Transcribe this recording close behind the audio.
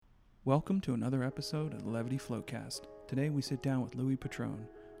Welcome to another episode of the Levity Floatcast. Today we sit down with Louie Petrone,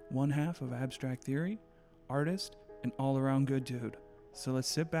 one half of Abstract Theory, artist, and all-around good dude. So let's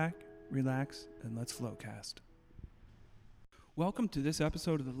sit back, relax, and let's floatcast. Welcome to this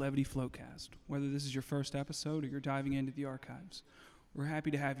episode of the Levity Floatcast. Whether this is your first episode or you're diving into the archives, we're happy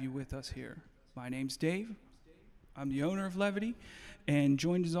to have you with us here. My name's Dave. I'm the owner of Levity, and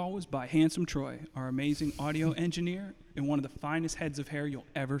joined as always by Handsome Troy, our amazing audio engineer and one of the finest heads of hair you'll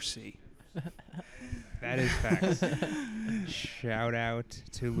ever see. That is facts. Shout out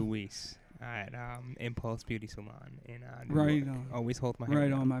to Luis at Impulse Beauty Salon in New Right York. on. Always hold my hair Right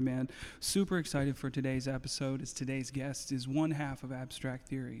down. on, my man. Super excited for today's episode, as today's guest is one half of Abstract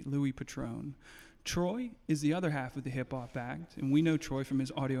Theory, Louie Petrone. Troy is the other half of the hip-hop act, and we know Troy from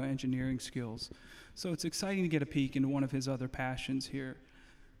his audio engineering skills. So it's exciting to get a peek into one of his other passions here.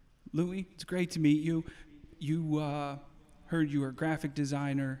 Louie, it's great to meet you. Heard you were a graphic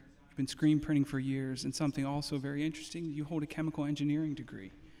designer. You've been screen printing for years, and something also very interesting, you hold a chemical engineering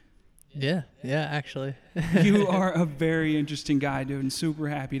degree. Yeah, actually. You are a very interesting guy, dude, and super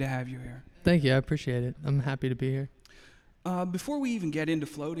happy to have you here. Thank you, I appreciate it. I'm happy to be here. Before we even get into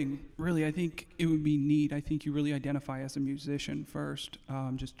floating, really, I think it would be neat. I think you really identify as a musician first.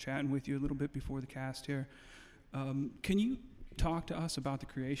 Just chatting with you a little bit before the cast here. Can you talk to us about the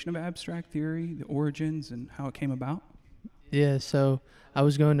creation of Abstract Theory, the origins, and how it came about? Yeah, so I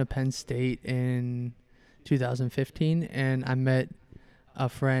was going to Penn State in 2015, and I met a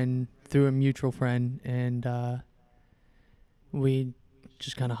friend through a mutual friend, and we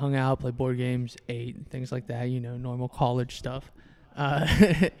just kind of hung out, played board games, ate, things like that, normal college stuff.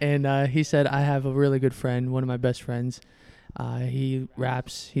 And he said, I have a really good friend, one of my best friends. He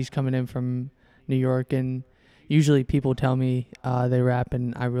raps. He's coming in from New York, and usually people tell me they rap,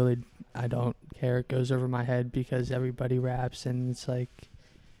 and I don't care. It goes over my head because everybody raps, and it's like,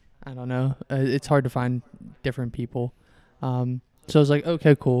 I don't know. It's hard to find different people. So I was like,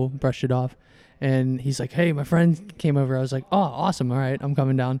 okay, cool, brushed it off. And he's like, hey, my friend came over. I was like, oh, awesome. All right, I'm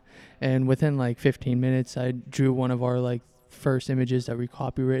coming down. And within like 15 minutes, I drew one of our first images that we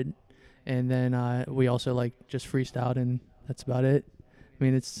copywritten. And then we also just freestyled, and that's about it. I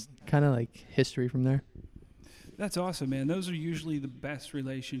mean, it's kind of like history from there. That's awesome, man. Those are usually the best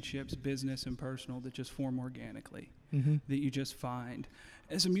relationships, business and personal, that just form organically, that you just find.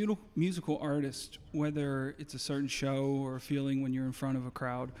 As a musical artist, whether it's a certain show or a feeling when you're in front of a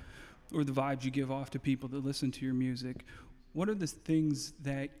crowd, or the vibes you give off to people that listen to your music, what are the things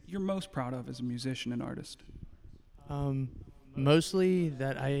that you're most proud of as a musician and artist? Mostly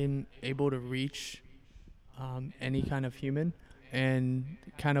that I am able to reach any kind of human and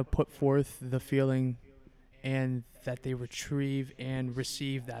kind of put forth the feeling, and that they retrieve and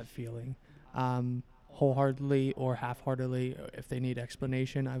receive that feeling wholeheartedly or half-heartedly. If they need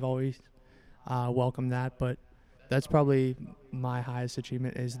explanation, I've always welcomed that, but that's probably my highest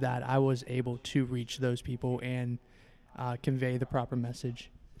achievement, is that I was able to reach those people and convey the proper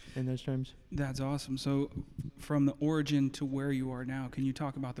message in those terms. That's awesome. So from the origin to where you are now, can you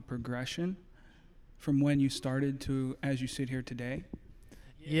talk about the progression from when you started to as you sit here today?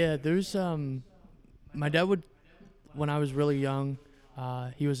 Yeah, there's my dad would, when I was really young,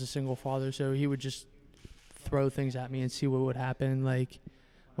 he was a single father, so he would just throw things at me and see what would happen. Like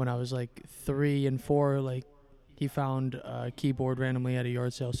when I was 3 and 4, he found a keyboard randomly at a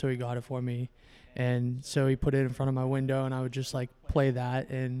yard sale, so he got it for me. And so he put it in front of my window, and I would just play that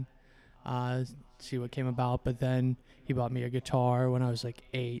and see what came about. But then he bought me a guitar when I was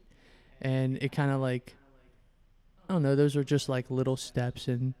 8, and it kind of I don't know, those were just little steps,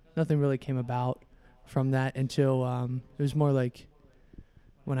 and nothing really came about from that until it was more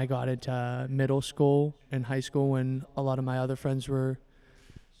when I got into middle school and high school, when a lot of my other friends were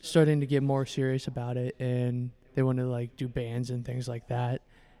starting to get more serious about it, and they wanted to do bands and things like that.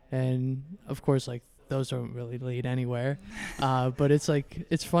 And of course those don't really lead anywhere, but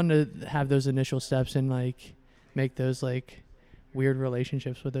it's fun to have those initial steps and make those weird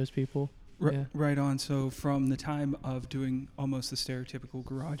relationships with those people. Yeah. Right on. So from the time of doing almost the stereotypical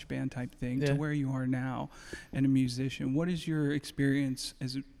garage band type thing to where you are now and a musician, what is your experience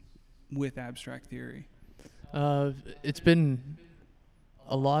with Abstract Theory? It's been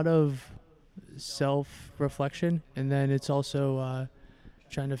a lot of self-reflection, and then it's also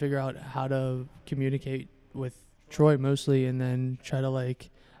trying to figure out how to communicate with Troy mostly, and then try to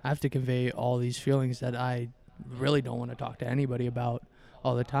I have to convey all these feelings that I really don't want to talk to anybody about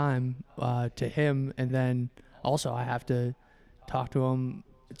all the time to him, and then also I have to talk to him,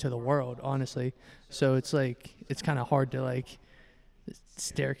 to the world, honestly. So it's it's kind of hard to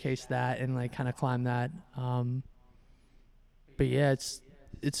staircase that and kind of climb that, but yeah,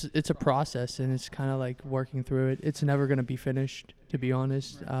 it's a process, and it's kind of like working through it. It's never gonna be finished, to be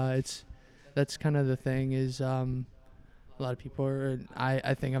honest. That's kind of the thing is a lot of people are.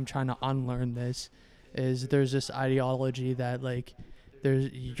 I think I'm trying to unlearn this. Is there's this ideology that like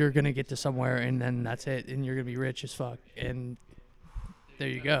you're gonna get to somewhere and then that's it, and you're gonna be rich as fuck, and there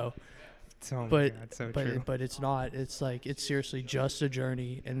you go. Oh but my God, so true. but it's not. It's like it's seriously just a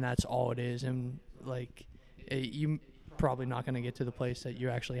journey, and that's all it is. And like you probably not gonna get to the place that you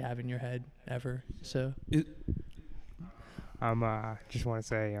actually have in your head ever. So Just want to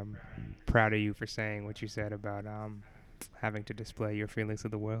say I'm proud of you for saying what you said about having to display your feelings to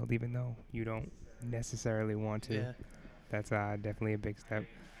the world, even though you don't necessarily want to. yeah. That's definitely a big step.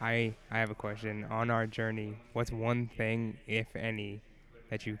 I have a question. On our journey, what's one thing, if any,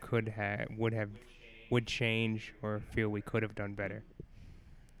 that you would change or feel we could have done better?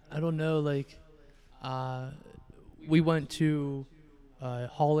 I don't know. Like we went to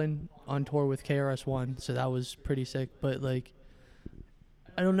Holland on tour with KRS-One, so that was pretty sick. But like,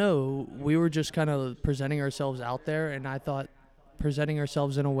 I don't know. We were just kind of presenting ourselves out there, and I thought presenting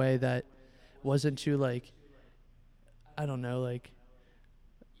ourselves in a way that wasn't too like, I don't know, like,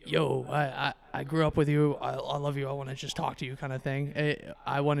 yo, I grew up with you. I love you. I want to just talk to you, kind of thing.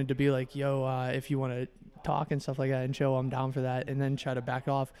 I wanted to be like, yo, if you want to talk and stuff like that and chill, I'm down for that, and then try to back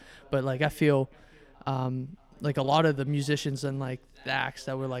off. But like, I feel like a lot of the musicians and like the acts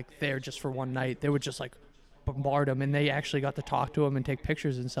that were like there just for one night, they would just like bombard them, and they actually got to talk to them and take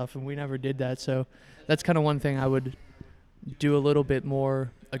pictures and stuff, and we never did that. So that's kind of one thing I would do a little bit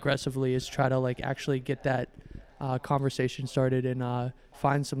more aggressively, is try to like actually get that conversation started and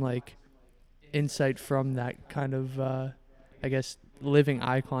find some like insight from that kind of I guess living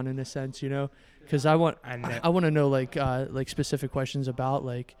icon in a sense, you know, because I want to know like specific questions about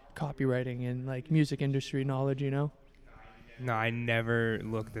like copywriting and like music industry knowledge, you know. No, I never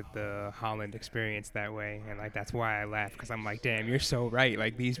looked at the Holland experience that way, and like that's why I laughed, because I'm like, damn, you're so right.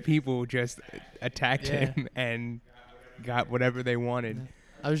 Like these people just attacked him and got whatever they wanted. Yeah.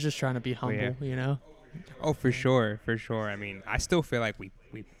 I was just trying to be humble, you know. Oh, for sure. I mean, I still feel like we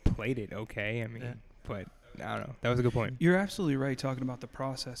played it okay. I mean, but I don't know. That was a good point. You're absolutely right talking about the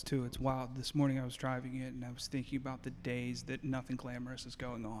process, too. It's wild. This morning I was driving it, and I was thinking about the days that nothing glamorous is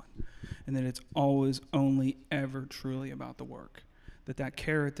going on, and that it's always only ever truly about the work. That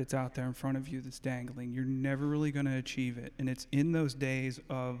carrot that's out there in front of you that's dangling, you're never really going to achieve it. And it's in those days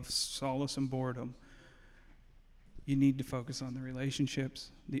of solace and boredom, you need to focus on the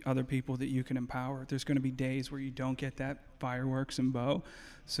relationships, the other people that you can empower. There's going to be days where you don't get that fireworks and bow.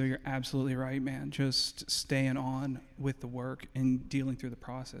 So you're absolutely right, man. Just staying on with the work and dealing through the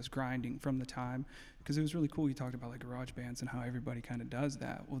process, grinding from the time. Because it was really cool. You talked about like garage bands and how everybody kind of does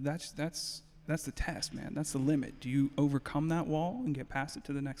that. Well, that's the test, man. That's the limit. Do you overcome that wall and get past it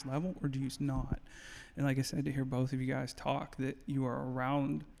to the next level, or do you not? And like I said, to hear both of you guys talk, that you are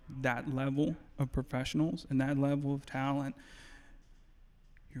around that level of professionals and that level of talent,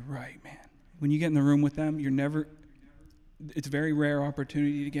 you're right, man. When you get in the room with them, it's a very rare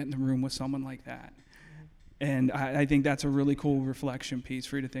opportunity to get in the room with someone like that. And I think that's a really cool reflection piece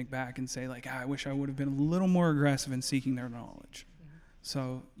for you to think back and say, like, I wish I would have been a little more aggressive in seeking their knowledge.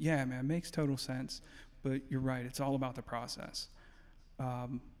 So, yeah, man, it makes total sense. But you're right. It's all about the process.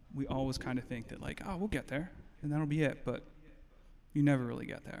 We always kind of think that, like, we'll get there, and that'll be it. But you never really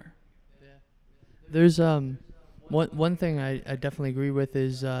get there. Yeah. There's one thing I definitely agree with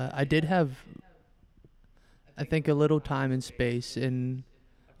is I did have, I think, a little time and space in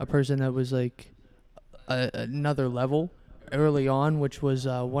a person that was like another level early on, which was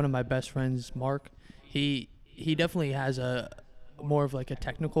one of my best friends, Mark. He definitely has a more of like a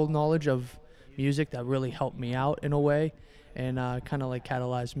technical knowledge of music that really helped me out in a way, and kind of like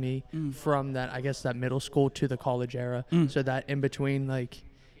catalyzed me from that, I guess, that middle school to the college era. So that in between, like,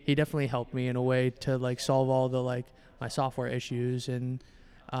 he definitely helped me in a way to like solve all the like my software issues and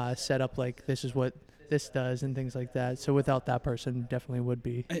set up like this is what this does and things like that. So without that person, definitely would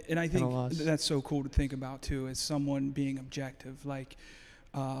be. And I think that's so cool to think about too, as someone being objective. Like,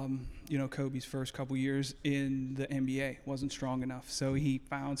 Kobe's first couple years in the NBA wasn't strong enough, so he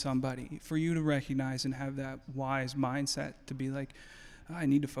found somebody. For you to recognize and have that wise mindset to be like, I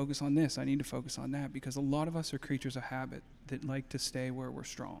need to focus on this, I need to focus on that, because a lot of us are creatures of habit that like to stay where we're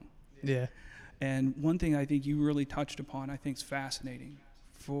strong. Yeah. And one thing I think you really touched upon, I think is fascinating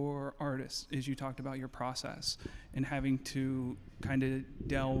for artists, is you talked about your process and having to kind of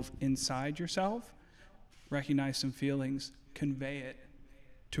delve inside yourself, recognize some feelings, convey it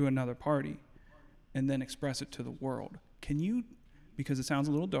to another party, and then express it to the world. Can you, because it sounds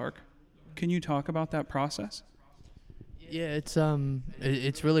a little dark, can you talk about that process? Yeah,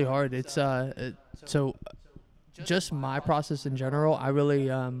 it's really hard. So just my process in general, I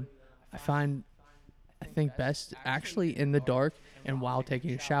really I find I think best actually in the dark and while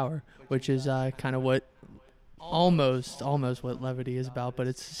taking a shower, which is kind of what almost what levity is about, but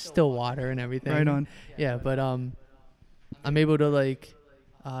it's still water and everything. Right on. Yeah, but I'm able to like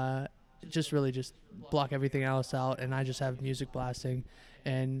just really just block everything else out, and I just have music blasting,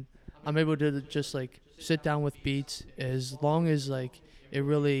 and I'm able to just like sit down with beats as long as like it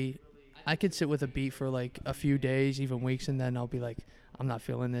really. I could sit with a beat for like a few days, even weeks, and then I'll be like, I'm not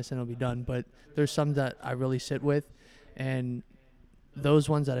feeling this, and it'll be done. But there's some that I really sit with, and those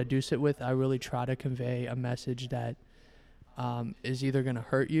ones that I do sit with, I really try to convey a message that is either going to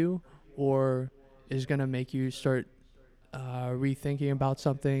hurt you or is going to make you start rethinking about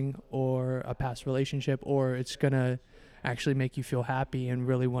something or a past relationship, or it's going to actually make you feel happy and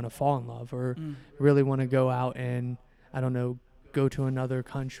really want to fall in love or really want to go out and, I don't know, go to another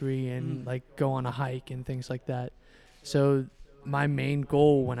country and like go on a hike and things like that. So my main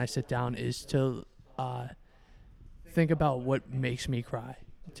goal when I sit down is to think about what makes me cry,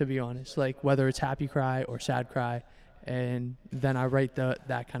 to be honest, like whether it's happy cry or sad cry, and then I write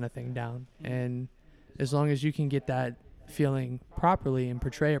that kind of thing down. And as long as you can get that feeling properly and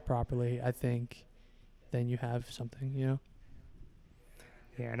portray it properly, I think then you have something, you know.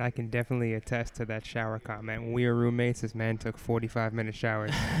 Yeah, and I can definitely attest to that shower comment. When we were roommates, this man took 45-minute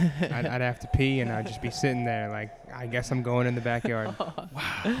showers. I'd have to pee, and I'd just be sitting there like, I guess I'm going in the backyard.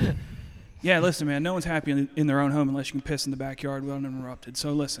 Wow. Yeah, listen, man, no one's happy in their own home unless you can piss in the backyard uninterrupted.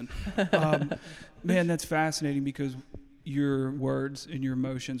 So listen, man, that's fascinating because your words and your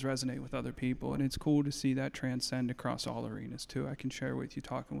emotions resonate with other people, and it's cool to see that transcend across all arenas too. I can share with you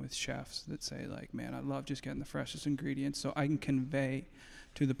talking with chefs that say like, man, I love just getting the freshest ingredients so I can convey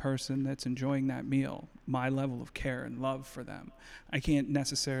to the person that's enjoying that meal my level of care and love for them. I can't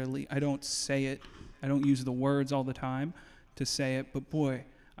necessarily, I don't say it, I don't use the words all the time to say it, but boy,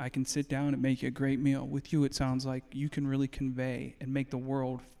 I can sit down and make you a great meal. With you, it sounds like you can really convey and make the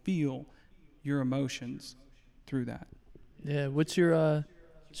world feel your emotions through that. Yeah, what's your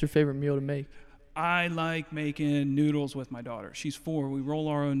favorite meal to make? I like making noodles with my daughter. She's 4. We roll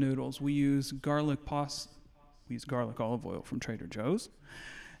our own noodles. We use garlic olive oil from Trader Joe's.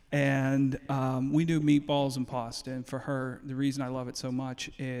 And we do meatballs and pasta. And for her, the reason I love it so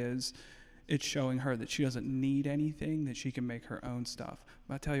much is it's showing her that she doesn't need anything, that she can make her own stuff.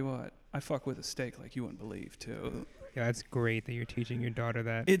 But I tell you what, I fuck with a steak like you wouldn't believe, too. Yeah, that's great that you're teaching your daughter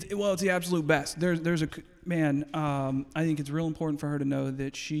that. It's the absolute best. There's a man. I think it's real important for her to know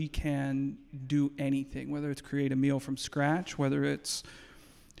that she can do anything, whether it's create a meal from scratch, whether it's,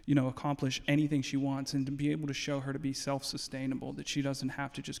 accomplish anything she wants, and to be able to show her to be self-sustainable, that she doesn't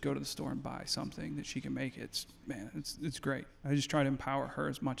have to just go to the store and buy something, that she can make it. It's great. I just try to empower her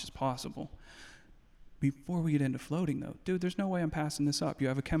as much as possible. Before we get into floating, though, dude, there's no way I'm passing this up. You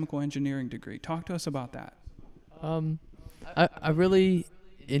have a chemical engineering degree. Talk to us about that. I really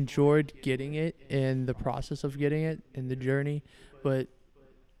enjoyed getting it and the process of getting it and the journey, but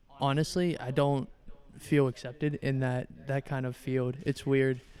honestly, I don't feel accepted in that kind of field. It's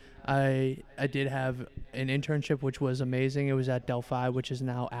weird. I did have an internship which was amazing. It was at Delphi, which is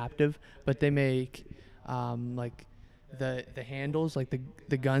now Aptiv, but they make like the handles, like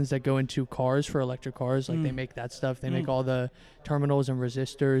the guns that go into cars for electric cars, like they make that stuff. They make all the terminals and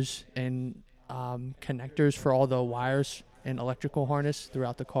resistors and connectors for all the wires and electrical harness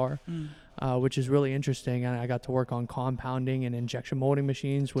throughout the car, which is really interesting. And I got to work on compounding and injection molding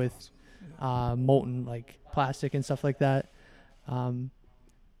machines with molten like plastic and stuff like that.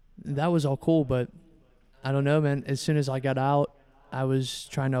 That was all cool, but I don't know, man. As soon as I got out, I was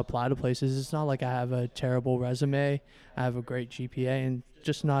trying to apply to places. It's not like I have a terrible resume. I have a great GPA, and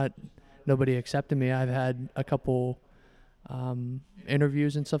just nobody accepted me. I've had a couple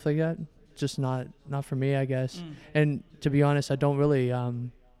interviews and stuff like that. Just not for me, I guess. And to be honest, I don't really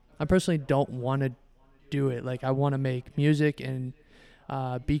I personally don't want to do it. Like, I want to make music and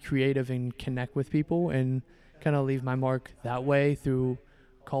be creative and connect with people and kind of leave my mark that way through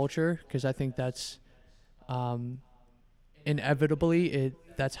culture, because I think that's inevitably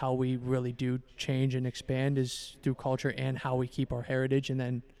that's how we really do change and expand, is through culture and how we keep our heritage and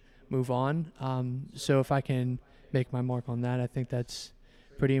then move on. So if I can make my mark on that, I think that's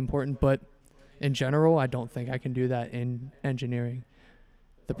pretty important. But in general, I don't think I can do that in engineering.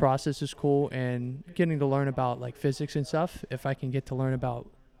 The process is cool, and getting to learn about like physics and stuff, if I can get to learn about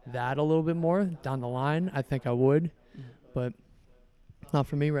that a little bit more down the line, I think I would, but not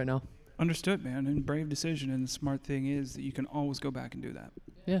for me right now. Understood, man. And brave decision. And the smart thing is that you can always go back and do that.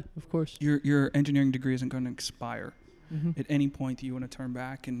 Yeah, of course. Your engineering degree isn't going to expire. At any point that you want to turn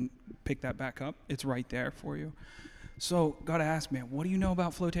back and pick that back up, it's right there for you. So, gotta ask, man, what do you know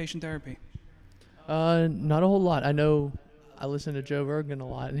about flotation therapy? Not a whole lot. I know I listen to Joe Rogan a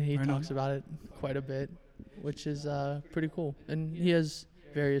lot, and he Right talks on. about it quite a bit, which is pretty cool. And he has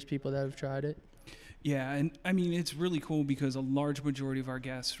various people that have tried it. Yeah, and I mean, it's really cool because a large majority of our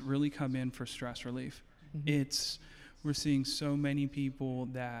guests really come in for stress relief. We're seeing so many people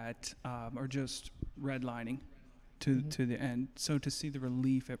that are just redlining to the end. So to see the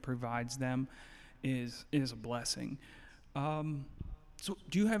relief it provides them is a blessing. So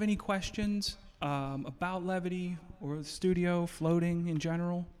do you have any questions about levity or the studio, floating in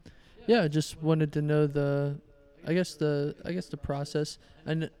general? Yeah, just wanted to know the process.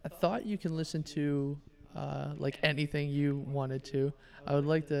 And I thought you can listen to like anything you wanted to. I would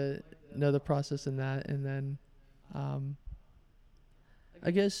like to know the process in that, and then I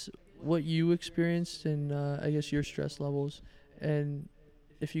guess what you experienced and I guess your stress levels, and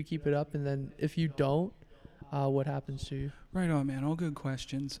if you keep it up, and then if you don't, what happens to you? Right on, man. All good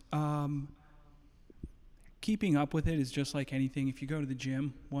questions. Keeping up with it is just like anything. If you go to the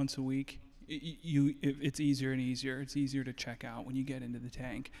gym once a week, it's easier and easier. It's easier to check out when you get into the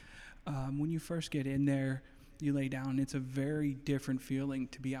tank. When you first get in there, you lay down. It's a very different feeling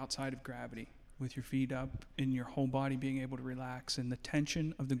to be outside of gravity with your feet up and your whole body being able to relax and the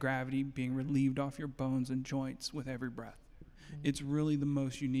tension of the gravity being relieved off your bones and joints with every breath. It's really the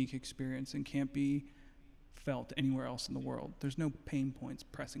most unique experience and can't be felt anywhere else in the world. There's no pain points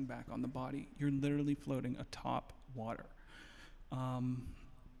pressing back on the body. You're literally floating atop water.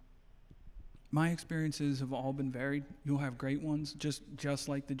 My experiences have all been varied. You'll have great ones, just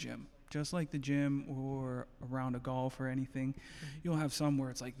like the gym. Just like the gym or a round of golf or anything. You'll have some where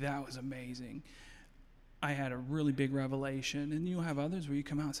it's like, that was amazing. I had a really big revelation. And you'll have others where you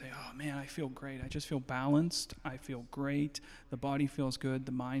come out and say, oh man, I feel great. I just feel balanced. I feel great. The body feels good.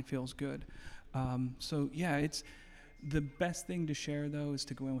 The mind feels good. So yeah, it's the best thing to share though is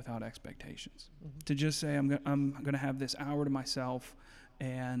to go in without expectations. To just say, I'm gonna have this hour to myself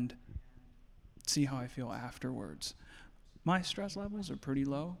and see how I feel afterwards. My stress levels are pretty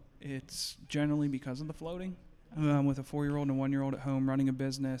low. It's generally because of the floating. With a 4-year-old and a 1-year-old at home running a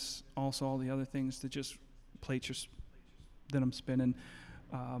business, also all the other things that just plates that I'm spinning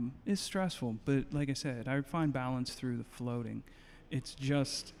is stressful. But like I said, I find balance through the floating. It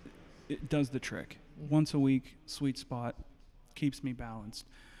does the trick. Once a week, sweet spot, keeps me balanced.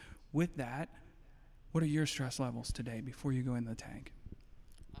 With that, what are your stress levels today before you go in the tank?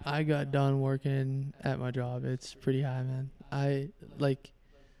 I got done working at my job. It's pretty high, man. I like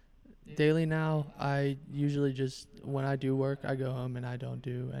daily now. I usually just, when I do work, I go home and I don't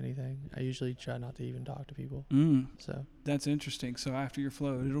do anything. I usually try not to even talk to people. So that's interesting. So after your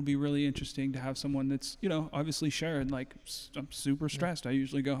float, it'll be really interesting to have someone that's, obviously sharing, like, I'm super stressed. I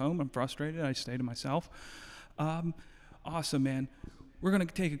usually go home. I'm frustrated. I stay to myself. Awesome, man. We're going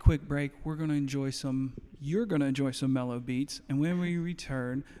to take a quick break. You're going to enjoy some mellow beats. And when we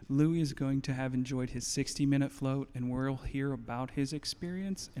return, Louie is going to have enjoyed his 60-minute float, and we'll hear about his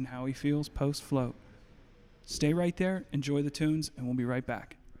experience and how he feels post-float. Stay right there, enjoy the tunes, and we'll be right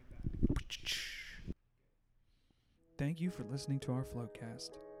back. Thank you for listening to our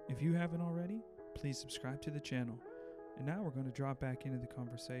Floatcast. If you haven't already, please subscribe to the channel. And now we're going to drop back into the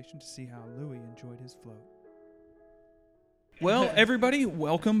conversation to see how Louie enjoyed his float. Well, everybody,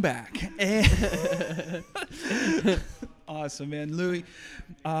 welcome back. Awesome, man. Louie,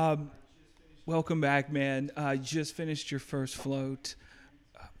 welcome back, man. You just finished your first float.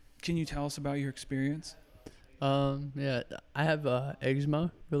 Can you tell us about your experience? Yeah, I have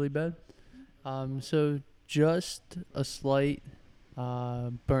eczema really bad. So just a slight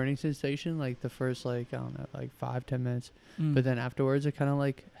burning sensation, like the first, I don't know, 5-10 minutes. But then afterwards, it kind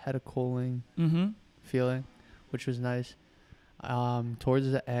of had a cooling feeling, which was nice.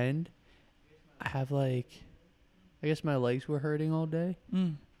 Towards the end, I have I guess my legs were hurting all day.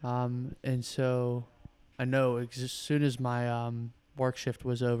 And so I know as soon as my work shift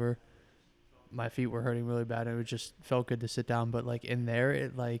was over, my feet were hurting really bad. And it just felt good to sit down. But in there,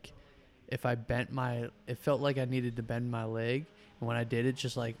 it if I bent it felt like I needed to bend my leg. And when I did, it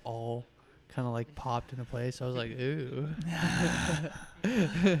just all kind of popped into place. I was like, ooh.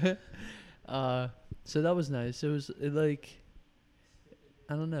 So that was nice.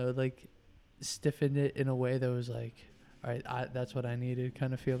 I don't know, stiffened it in a way that was all right, that's what I needed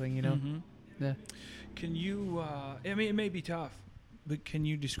kind of feeling, Yeah. Can you, it may be tough, but can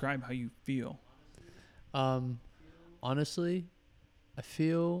you describe how you feel? Honestly, I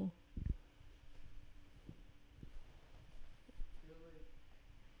feel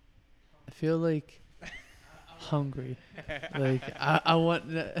hungry. Like I want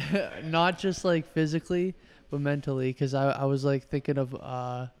not just like physically, but mentally, because I was like thinking of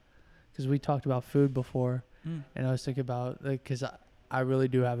because we talked about food before, and I was thinking about like because I really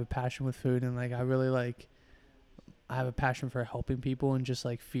do have a passion with food, and like I really like I have a passion for helping people and just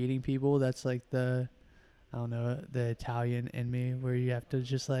like feeding people. That's like the I don't know, the Italian in me, where you have to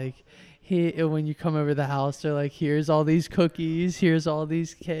just like, when you come over the house, they're like, here's all these cookies, here's all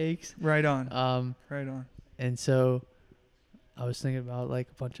these cakes. Right on. Right on. And so I was thinking about like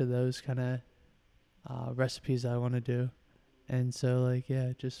a bunch of those kind of recipes that I want to do. And so like,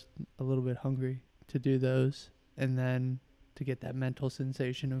 yeah, just a little bit hungry to do those. And then to get that mental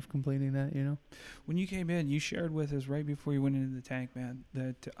sensation of completing that, you know? When you came in, you shared with us right before you went into the tank, man,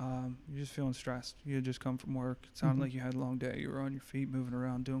 that you're just feeling stressed. You had just come from work. It sounded like you had a long day. You were on your feet, moving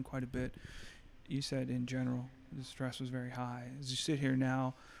around, doing quite a bit. You said in general, the stress was very high. As you sit here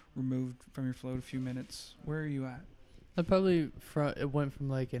now, removed from your float a few minutes, where are you at? I probably, it went from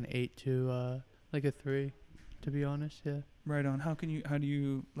like an 8 to like a 3, to be honest, yeah. Right on. How do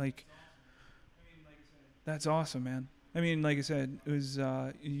you, like, that's awesome, man. I mean, like I said, it was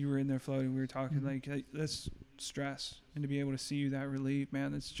you were in there floating. We were talking like that's stress, and to be able to see you that relief,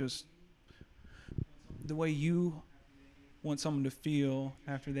 man, it's just the way you want someone to feel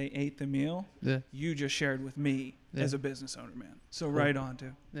after they ate the meal. Yeah. You just shared with me as a business owner, man. So right on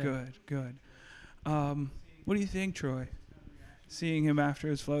to good. What do you think, Troy? Seeing him after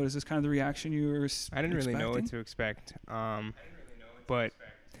his float, is this kind of the reaction you were expecting? I didn't really know what to expect, but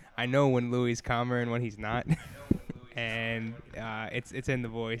I know when Louie's calmer and when he's not. And it's in the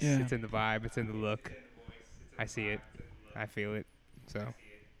voice, it's in the vibe, it's in the look. I see it, I feel it. So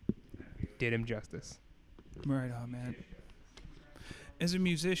did him justice. Right on, man. As a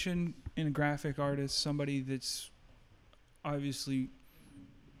musician and a graphic artist, somebody that's obviously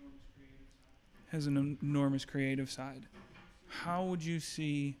has an enormous creative side, could you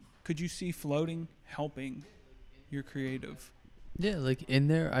see floating helping your creative? Yeah, like in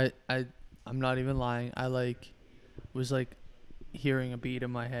there, I'm not even lying. I like was like hearing a beat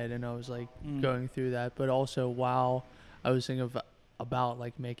in my head, and I was like going through that. But also while I was thinking about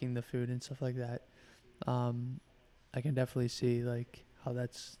like making the food and stuff like that, I can definitely see like how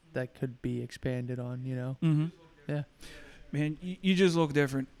that could be expanded on, you know? Mm-hmm. Yeah. Man, you just look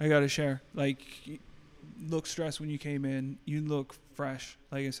different. I got to share. Like, you look stressed when you came in. You look fresh,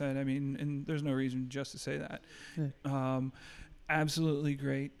 like I said. I mean, and there's no reason just to say that. Yeah. Absolutely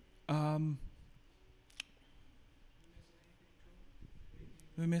great. Are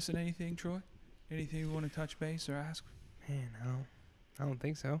we missing anything, Troy? Anything you want to touch base or ask? Man, I don't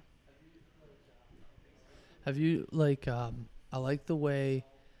think so. Have you like I like the way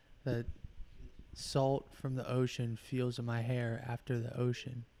that salt from the ocean feels in my hair after the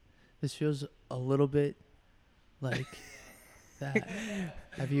ocean. This feels a little bit like that.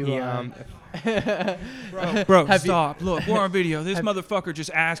 Have you Bro, stop. Look, we're on video. This motherfucker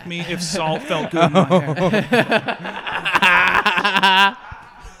just asked me if salt felt good in my hair.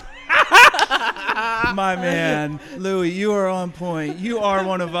 My man, Louie, you are on point. You are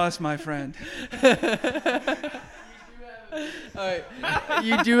one of us, my friend. All right.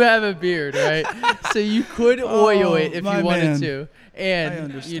 You do have a beard, right? So you could oil it if you wanted to.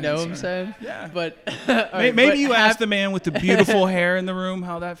 And you know what I'm saying? Yeah. But maybe you ask the man with the beautiful hair in the room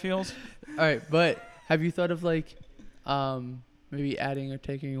how that feels. All right, but have you thought of like maybe adding or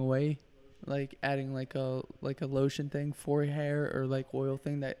taking away, like adding like a lotion thing for hair, or like oil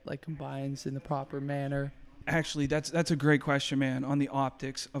thing that like combines in the proper manner? Actually, that's a great question, man. On the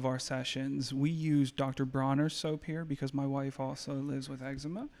optics of our sessions, we use Dr. Bronner's soap here because my wife also lives with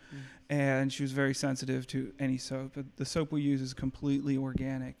eczema, and she was very sensitive to any soap. But the soap we use is completely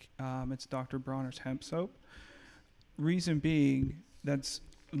organic. It's Dr. Bronner's hemp soap. Reason being,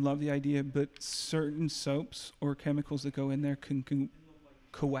 love the idea, but certain soaps or chemicals that go in there can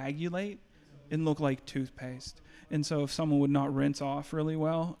coagulate and look like toothpaste. And so if someone would not rinse off really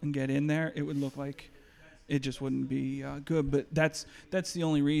well and get in there, it would look like it just wouldn't be good. But that's the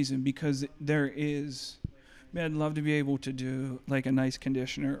only reason, because there is, man, I'd love to be able to do like a nice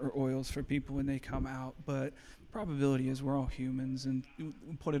conditioner or oils for people when they come out, but probability is we're all humans, and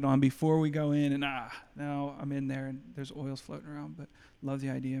we put it on before we go in, and now I'm in there and there's oils floating around. But love the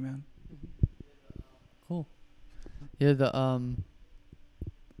idea, man. Cool. Yeah,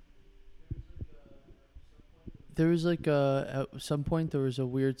 there was like at some point there was a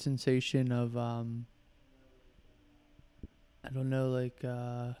weird sensation of I don't know, like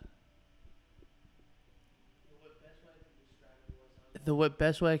the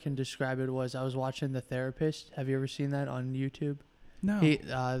best way I can describe it was I was watching The Therapist. Have you ever seen that on YouTube? No.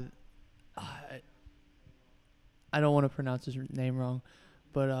 I don't want to pronounce his name wrong,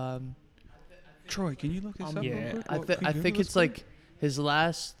 but Troy, can you look this up? Yeah. real quick? I Can you think Google it's this quick? like his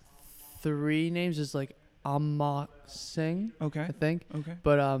last 3 names is like Amok Singh, Okay. I think. Okay.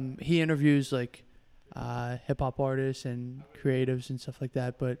 But he interviews like hip hop artists and creatives and stuff like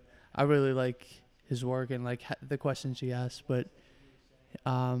that. But I really like his work and like the questions he asks. But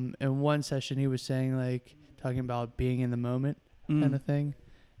in one session he was saying like talking about being in the moment kind of thing,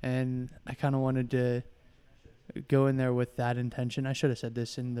 and I kind of wanted to go in there with that intention. I should have said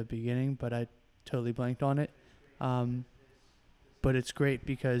this in the beginning, but I totally blanked on it. But it's great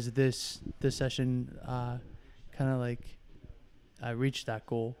because this session kind of like I reached that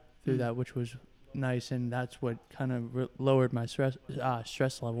goal through that, which was nice, and that's what kind of lowered my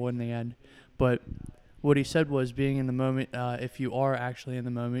stress level in the end. But what he said was being in the moment. If you are actually in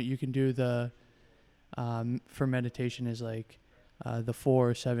the moment, you can do the for meditation is like the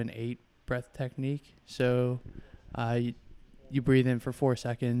 4, 7, 8 breath technique. So you breathe in for 4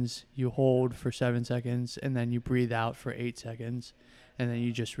 seconds, you hold for 7 seconds, and then you breathe out for 8 seconds, and then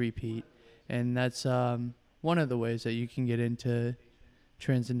you just repeat. And that's one of the ways that you can get into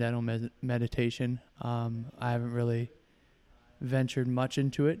transcendental meditation. I haven't really ventured much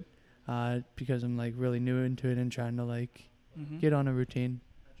into it because I'm like really new into it and trying to like get on a routine.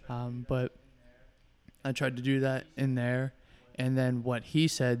 But I tried to do that in there. And then what he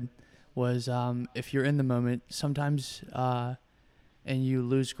said was if you're in the moment, sometimes and you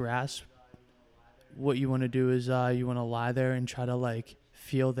lose grasp, what you want to do is you want to lie there and try to like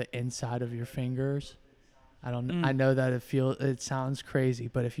feel the inside of your fingers. I know that it sounds crazy,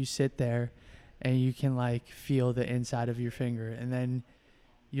 but if you sit there and you can like feel the inside of your finger, and then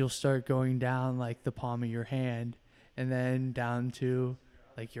you'll start going down like the palm of your hand, and then down to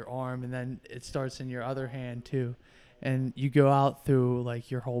like your arm, and then it starts in your other hand too, and you go out through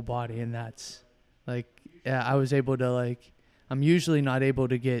like your whole body. And that's like, yeah, I was able to like, I'm usually not able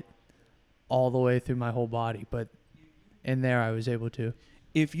to get all the way through my whole body, but in there I was able to.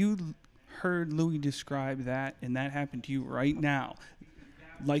 If you heard Louie describe that and that happened to you right now,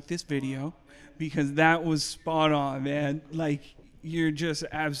 like this video, because that was spot on, man. Like, you're just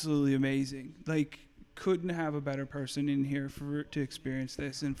absolutely amazing. Like, couldn't have a better person in here to experience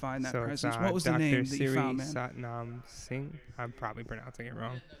this and find that presence. What was Dr. the name that you Siri found, man? Satnam Singh. I'm probably pronouncing it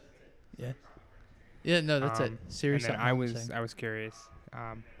wrong. Yeah, no, that's it. Serious. And then I was curious.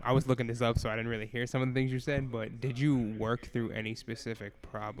 I was looking this up, so I didn't really hear some of the things you said. But did you work through any specific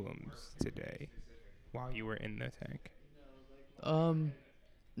problems today while you were in the tank?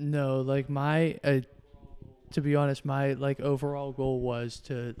 No, like my, to be honest, my like overall goal was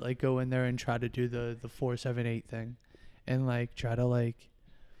to like go in there and try to do the 4, 7, 8 thing, and like try to like.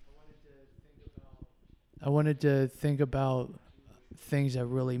 I wanted to think about things that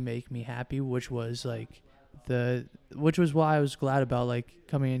really make me happy, which was like which was why I was glad about like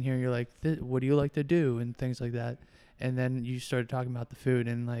coming in here. And you're like, what do you like to do and things like that, and then you started talking about the food.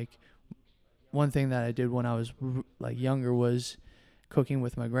 And like one thing that I did when I was like younger was cooking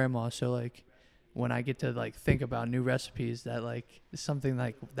with my grandma. So like when I get to like think about new recipes that like something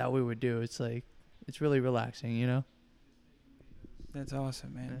like that we would do, it's like it's really relaxing, you know. That's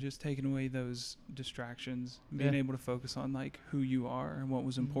awesome, man. Yeah. Just taking away those distractions, being able to focus on like who you are and what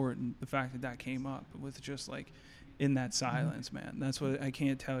was important. The fact that came up with just like in that silence, man. That's what I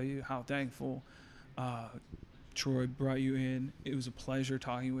can't tell you how thankful Troy brought you in. It was a pleasure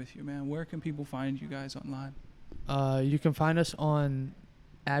talking with you, man. Where can people find you guys online? You can find us on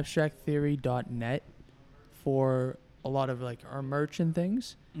abstracttheory.net for a lot of like our merch and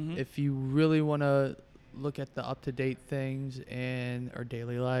things. If you really want to look at the up-to-date things in our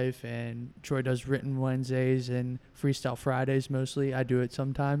daily life, and Troy does Written Wednesdays and Freestyle Fridays mostly. I do it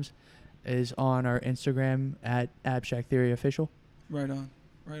sometimes. Is on our Instagram at Abstract Theory Official. Right on.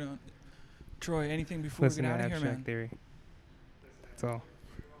 Troy, anything before Listen we to get out of here, Abstract man? Theory. That's all.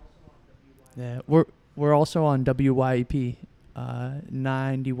 Yeah, we're also on WYEP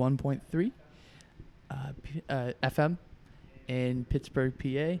 91.3 FM in Pittsburgh,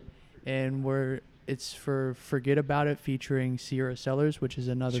 PA, and it's for Forget About It featuring Sierra Sellers, which is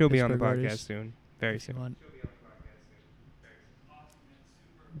another. She'll be on the Pittsburgh podcast artist. soon, very soon.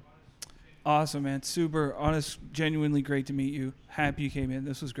 Awesome, man. Super honest, genuinely great to meet you. Happy you came in.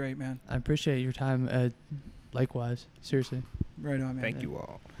 This was great, man. I appreciate your time. Likewise, seriously. Right on, man. Thank you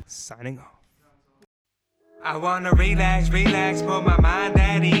all. Signing off. I wanna relax, put my mind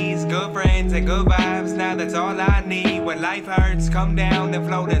at ease. Good friends and good vibes, now that's all I need. When life hurts, come down and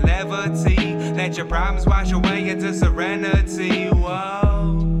float in levity. Let your problems wash away into serenity.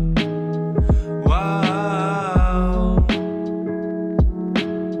 Whoa.